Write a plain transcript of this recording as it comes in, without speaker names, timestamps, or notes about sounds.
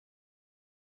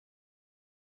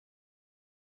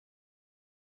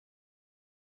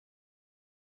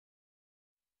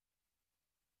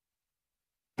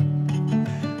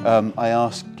I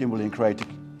asked Kimberly and Craig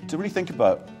to really think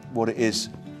about what it is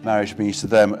marriage means to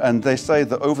them. And they say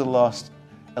that over the last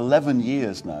 11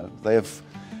 years now, they have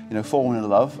fallen in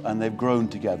love and they've grown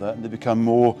together and they've become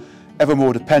ever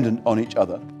more dependent on each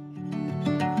other.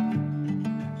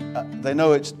 They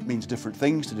know it means different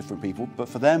things to different people, but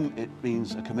for them it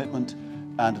means a commitment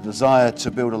and a desire to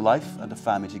build a life and a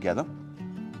family together.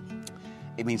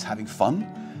 It means having fun.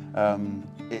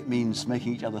 It means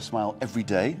making each other smile every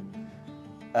day.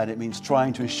 And it means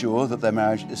trying to ensure that their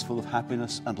marriage is full of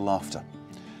happiness and laughter.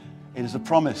 It is a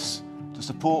promise to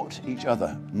support each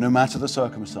other no matter the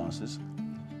circumstances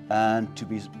and to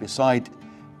be beside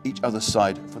each other's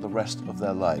side for the rest of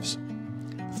their lives.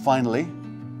 Finally,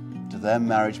 to them,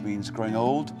 marriage means growing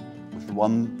old with the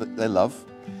one that they love,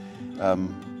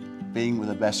 being with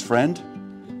a best friend,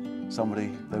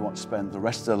 somebody they want to spend the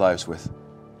rest of their lives with,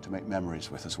 to make memories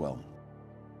with as well.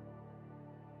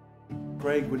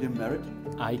 Craig William Merritt.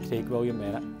 I, Craig William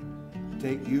Merritt.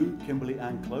 Take you, Kimberly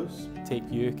Ann Close. Take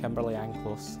you, Kimberly Ann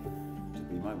Close. To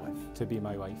be my wife. To be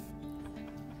my wife.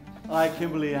 I,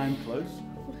 Kimberly Ann Close.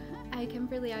 I,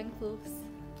 Kimberly Ann Close.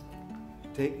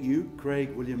 Take you,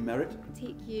 Craig William Merritt.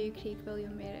 Take you, Craig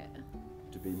William Merritt.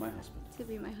 To be my husband. To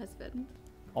be my husband.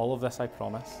 All of this I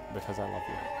promise because I love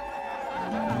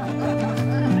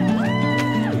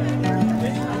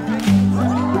you.